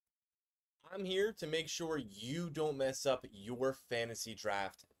I'm here to make sure you don't mess up your fantasy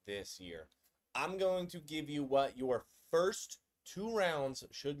draft this year. I'm going to give you what your first two rounds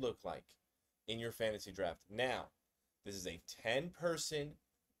should look like in your fantasy draft. Now, this is a 10-person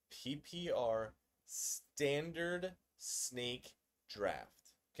PPR standard snake draft.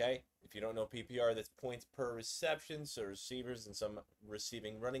 Okay? If you don't know PPR, that's points per reception. So receivers and some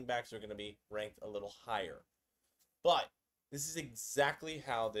receiving running backs are going to be ranked a little higher. But this is exactly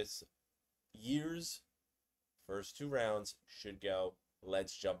how this year's first two rounds should go.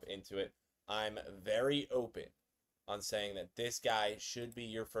 Let's jump into it. I'm very open on saying that this guy should be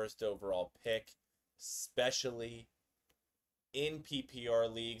your first overall pick, especially in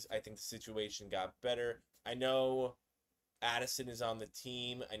PPR leagues. I think the situation got better. I know Addison is on the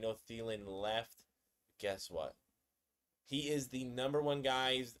team. I know Thielen left. Guess what? He is the number one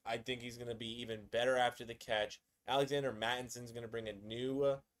guy. I think he's going to be even better after the catch. Alexander Mattinson's going to bring a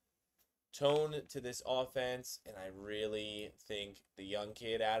new tone to this offense, and I really think the young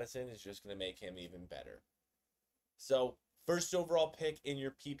kid Addison is just going to make him even better. So, first overall pick in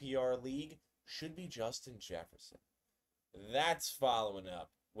your PPR league should be Justin Jefferson. That's following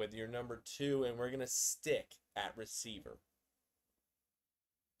up with your number two, and we're going to stick at receiver,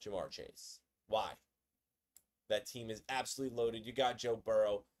 Jamar Chase. Why? That team is absolutely loaded. You got Joe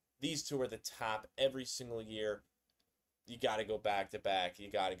Burrow. These two are the top every single year. You got to go back to back.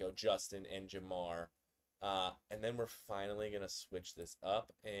 You got to go Justin and Jamar. And then we're finally going to switch this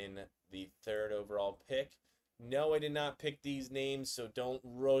up in the third overall pick. No, I did not pick these names, so don't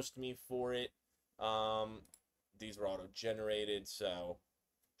roast me for it. These were auto-generated, so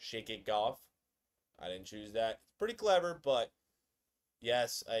shake it golf. I didn't choose that. It's pretty clever, but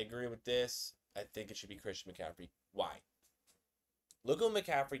yes, I agree with this. I think it should be Christian McCaffrey. Why? Look what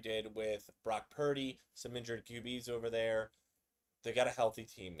McCaffrey did with Brock Purdy, some injured QBs over there. They got a healthy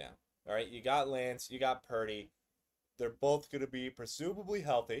team now. All right, you got Lance, you got Purdy. They're both going to be presumably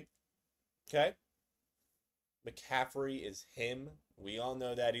healthy. Okay? McCaffrey is him. We all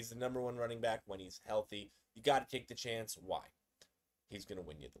know that. He's the number one running back when he's healthy. You got to take the chance. Why? He's going to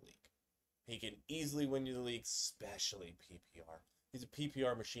win you the league. He can easily win you the league, especially PPR. He's a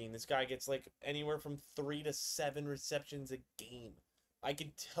PPR machine. This guy gets like anywhere from 3 to 7 receptions a game. I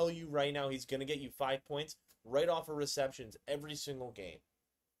can tell you right now he's going to get you 5 points right off of receptions every single game.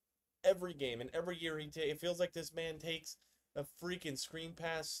 Every game. And every year it feels like this man takes a freaking screen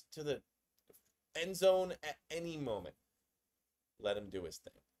pass to the end zone at any moment. Let him do his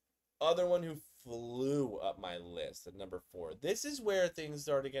thing. Other one who flew up my list at number 4. This is where things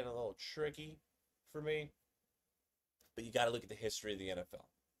started getting a little tricky for me. But you got to look at the history of the NFL.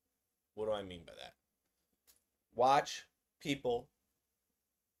 What do I mean by that? Watch people.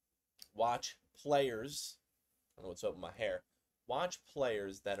 Watch players. I don't know what's up with my hair. Watch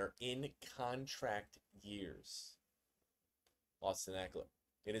players that are in contract years. Austin Eckler.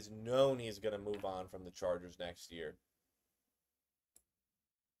 It is known he's going to move on from the Chargers next year.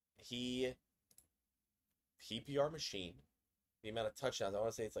 PPR machine. The amount of touchdowns, I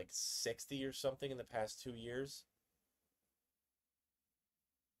want to say it's like 60 or something in the past 2 years.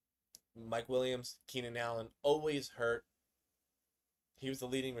 Mike Williams, Keenan Allen, always hurt. He was the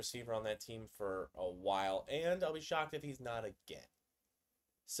leading receiver on that team for a while, and I'll be shocked if he's not again.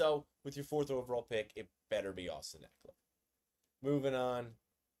 So, with your fourth overall pick, it better be Austin Eckler. Moving on.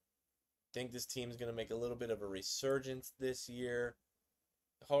 Think this team's going to make a little bit of a resurgence this year.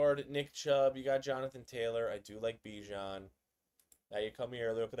 Hard, Nick Chubb, you got Jonathan Taylor. I do like Bijan. Now you come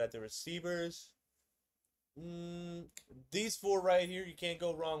here, look at the receivers. These four right here, you can't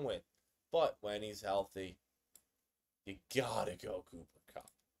go wrong with. But when he's healthy, you gotta go Cooper Kupp.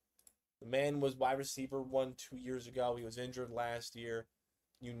 The man was wide receiver 1 2 years ago. He was injured last year.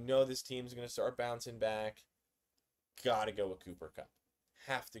 You know this team's going to start bouncing back. Gotta go with Cooper Kupp.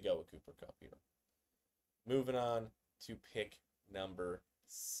 Have to go with Cooper Kupp here. Moving on to pick number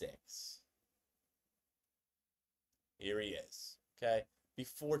 6. Here he is. Okay?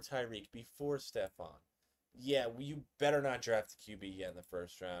 Before Tyreek, before Stephon. Yeah, you better not draft a QB yet in the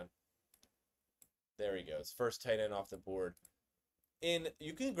first round. There he goes. First tight end off the board. And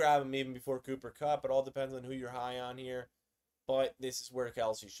you can grab him even before Cooper Kupp. It all depends on who you're high on here. But this is where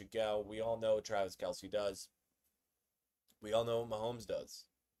Kelsey should go. We all know what Travis Kelsey does. We all know what Mahomes does.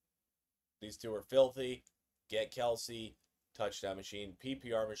 These two are filthy. Get Kelsey. Touchdown machine.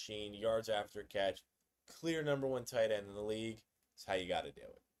 PPR machine. Yards after catch. Clear number 1 tight end in the league. That's how you got to do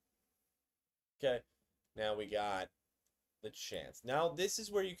it. Okay. Now we got the chance. Now this is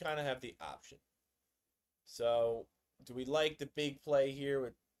where you kind of have the option. So, do we like the big play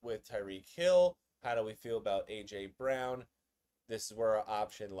here with Tyreek Hill? How do we feel about A.J. Brown? This is where our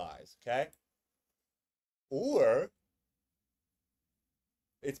option lies, okay? Or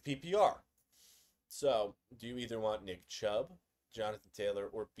it's PPR. So, do you either want Nick Chubb, Jonathan Taylor,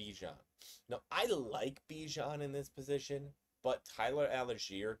 or Bijan? Now, I like Bijan in this position, but Tyler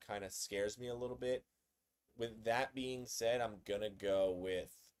Algier kind of scares me a little bit. With that being said, I'm going to go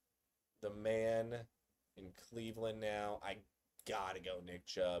with the man in Cleveland now. I got to go Nick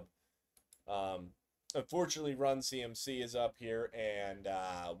Chubb. Unfortunately, Run CMC is up here, and,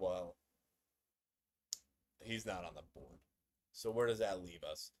 well, he's not on the board. So where does that leave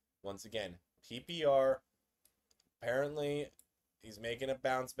us? Once again, PPR. Apparently, he's making a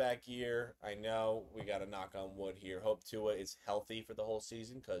bounce back year. I know we got to knock on wood here. Hope Tua is healthy for the whole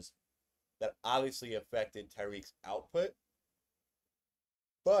season because that obviously affected Tyreek's output.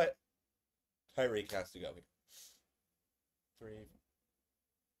 But Tyreek has to go here. 3.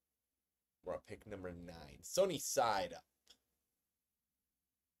 We're on pick number 9. Sunny side up.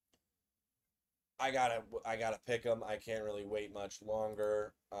 I gotta pick him. I can't really wait much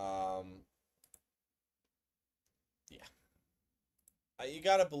longer. Yeah. You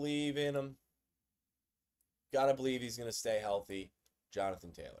gotta believe in him. Gotta believe he's gonna stay healthy.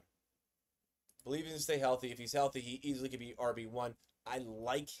 Jonathan Taylor. Believe he's gonna stay healthy. If he's healthy, he easily could be RB1. I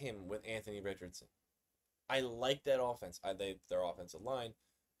like him with Anthony Richardson. I like that offense. I like their offensive line,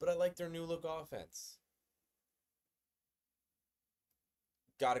 but I like their new look offense.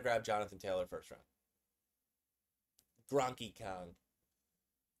 Gotta grab Jonathan Taylor first round. Gronky Kong.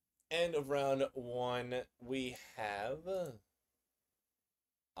 End of round 1, we have...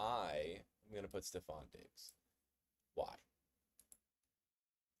 I'm going to put Stephon Diggs. Why?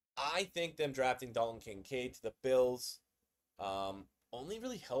 I think them drafting Dalton Kincaid to the Bills only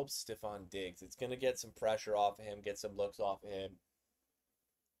really helps Stephon Diggs. It's going to get some pressure off of him, get some looks off of him.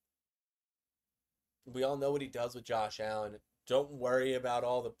 We all know what he does with Josh Allen. Don't worry about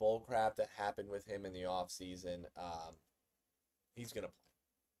all the bull crap that happened with him in the offseason. He's going to play.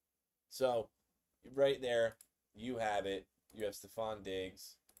 So, right there, you have it. You have Stephon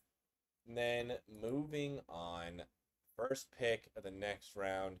Diggs. And then, moving on, first pick of the next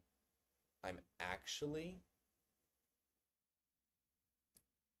round, I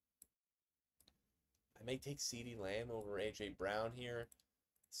may take CeeDee Lamb over A.J. Brown here.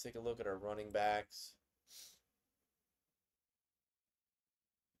 Let's take a look at our running backs.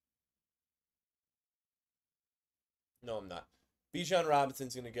 No, I'm not. Bijan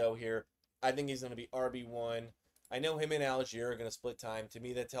Robinson's going to go here. I think he's going to be RB1. I know him and Algier are going to split time. To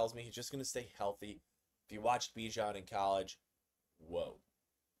me, that tells me he's just going to stay healthy. If you watched Bijan in college, whoa.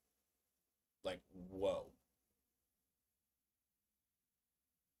 Like, whoa.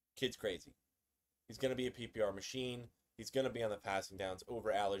 Kid's crazy. He's going to be a PPR machine. He's going to be on the passing downs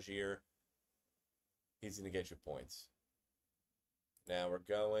over Algier. He's going to get you points. Now we're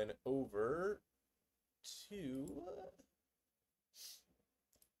going over to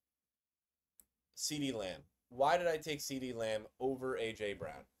CeeDee Lamb. Why did I take CeeDee Lamb over A.J.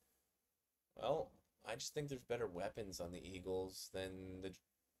 Brown? Well, I just think there's better weapons on the Eagles than the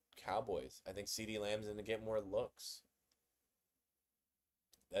Cowboys. I think CeeDee Lamb's going to get more looks.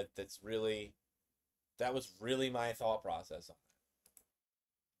 That was really my thought process on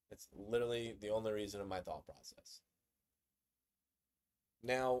that. It's literally the only reason of my thought process.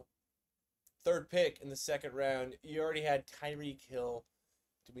 Now, third pick in the second round, you already had Tyreek Hill.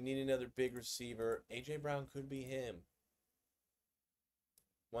 Do we need another big receiver? A.J. Brown could be him.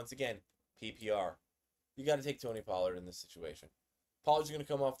 Once again, PPR. You got to take Tony Pollard in this situation. Pollard's going to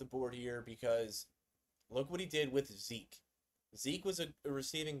come off the board here because look what he did with Zeke. Zeke was a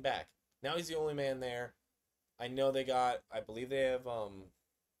receiving back. Now he's the only man there. I know I believe they have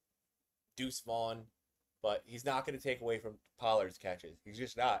Deuce Vaughn, but he's not going to take away from Pollard's catches. He's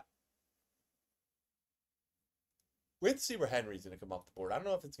just not. We're to see where Henry's going to come off the board. I don't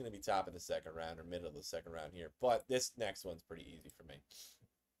know if it's going to be top of the second round or middle of the second round here, but this next one's pretty easy for me.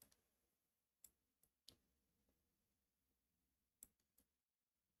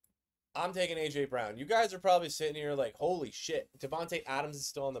 I'm taking A.J. Brown. You guys are probably sitting here like, holy shit, Devontae Adams is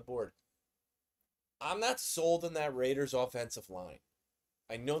still on the board. I'm not sold on that Raiders offensive line.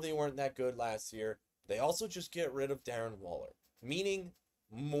 I know they weren't that good last year. They also just get rid of Darren Waller, meaning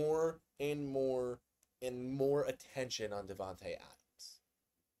more and more and more attention on Devontae Adams.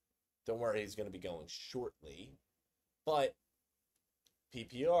 Don't worry, he's going to be going shortly. But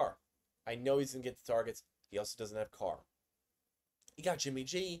PPR. I know he's going to get the targets. He also doesn't have Carr. He got Jimmy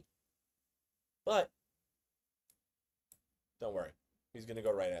G. But don't worry. He's going to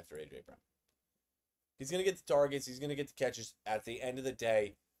go right after A.J. Brown. He's going to get the targets. He's going to get the catches. At the end of the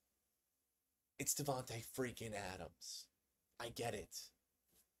day, it's Devontae freaking Adams. I get it.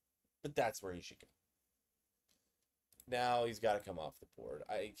 But that's where he should go. Now he's got to come off the board.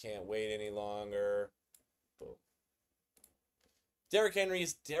 I can't wait any longer. Boom. Derrick Henry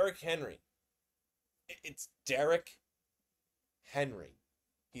is Derrick Henry. It's Derrick Henry.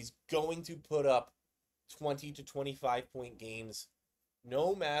 He's going to put up 20 to 25 point games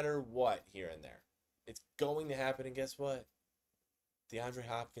no matter what here and there. It's going to happen, and guess what? DeAndre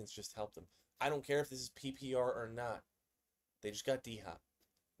Hopkins just helped him. I don't care if this is PPR or not. They just got D-Hop.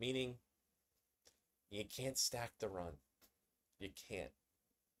 Meaning, you can't stack the run. You can't.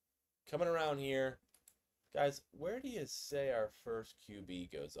 Coming around here, guys, where do you say our first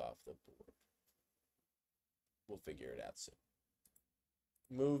QB goes off the board? We'll figure it out soon.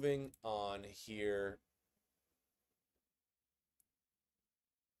 Moving on here.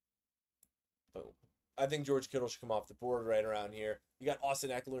 Boom. I think George Kittle should come off the board right around here. You got Austin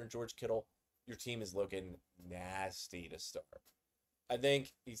Eckler and George Kittle. Your team is looking nasty to start. I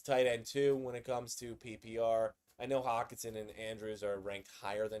think he's tight end 2 when it comes to PPR. I know Hockenson and Andrews are ranked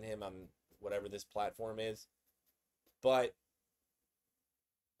higher than him on whatever this platform is. But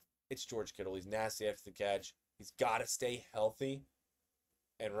it's George Kittle. He's nasty after the catch. He's got to stay healthy.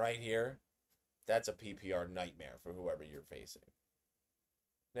 And right here, that's a PPR nightmare for whoever you're facing.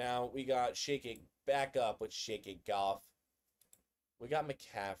 Now, we got Shake It back up with Shake It Golf. We got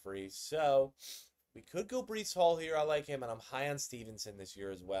McCaffrey. So, we could go Breece Hall here. I like him, and I'm high on Stevenson this year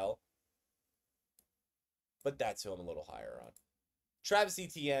as well. But that's who I'm a little higher on. Travis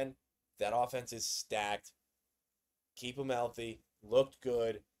Etienne, that offense is stacked. Keep him healthy. Looked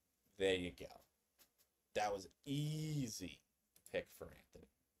good. There you go. That was easy pick for Anthony.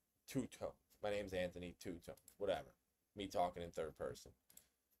 Two-tone. My name's Anthony Two-tone. Whatever. Me talking in third person.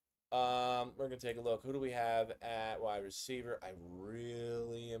 We're going to take a look. Who do we have at wide receiver? I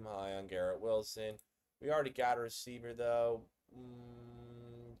really am high on Garrett Wilson. We already got a receiver, though.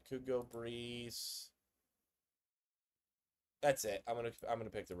 Could go Breece. That's it. I'm gonna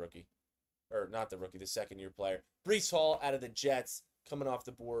pick the rookie. Or not the rookie, the second-year player. Breece Hall out of the Jets. Coming off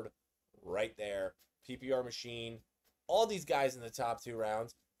the board right there. PPR machine. All these guys in the top 2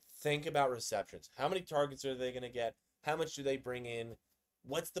 rounds. Think about receptions. How many targets are they going to get? How much do they bring in?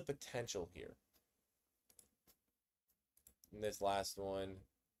 What's the potential here? And this last one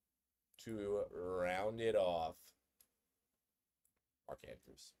to round it off. Mark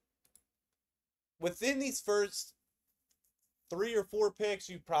Andrews. Within these first 3 or 4 picks,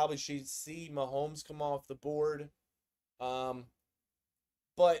 you probably should see Mahomes come off the board. But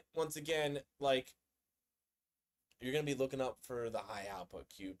once again, like, you're going to be looking up for the high output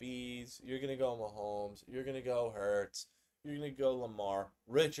QBs. You're going to go Mahomes. You're going to go Hurts. You're going to go Lamar.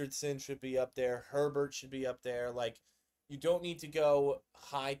 Richardson should be up there. Herbert should be up there. Like, you don't need to go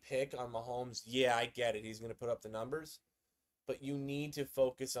high pick on Mahomes. Yeah, I get it. He's going to put up the numbers. But you need to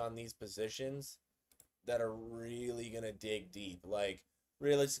focus on these positions that are really going to dig deep. Like,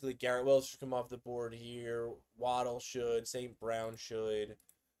 realistically, Garrett Wilson should come off the board here. Waddle should. St. Brown should.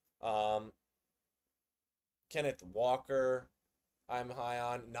 Kenneth Walker, I'm high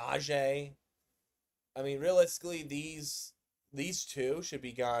on. Najee. I mean, realistically, these 2 should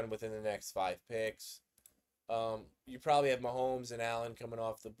be gone within the next 5 picks. You probably have Mahomes and Allen coming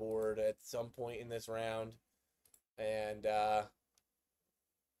off the board at some point in this round. And I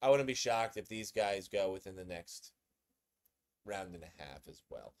wouldn't be shocked if these guys go within the next round and a half as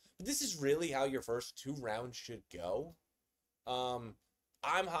well. But this is really how your first 2 rounds should go.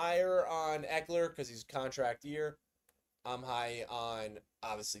 I'm higher on Eckler because he's contract year. I'm high on,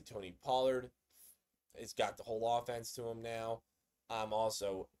 obviously, Tony Pollard. He's got the whole offense to him now. I'm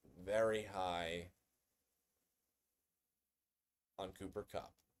also very high on Cooper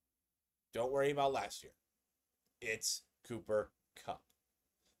Kupp. Don't worry about last year. It's Cooper Kupp.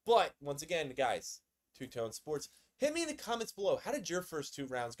 But, once again, guys, Two-Tone Sports, hit me in the comments below. How did your first 2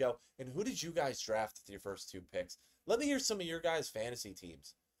 rounds go? And who did you guys draft with your first 2 picks? Let me hear some of your guys' fantasy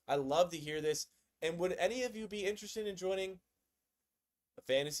teams. I love to hear this. And would any of you be interested in joining a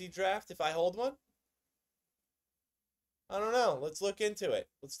fantasy draft if I hold one? I don't know. Let's look into it.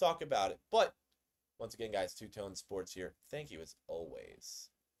 Let's talk about it. But, once again, guys, Two-Tone Sports here. Thank you, as always,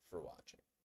 for watching.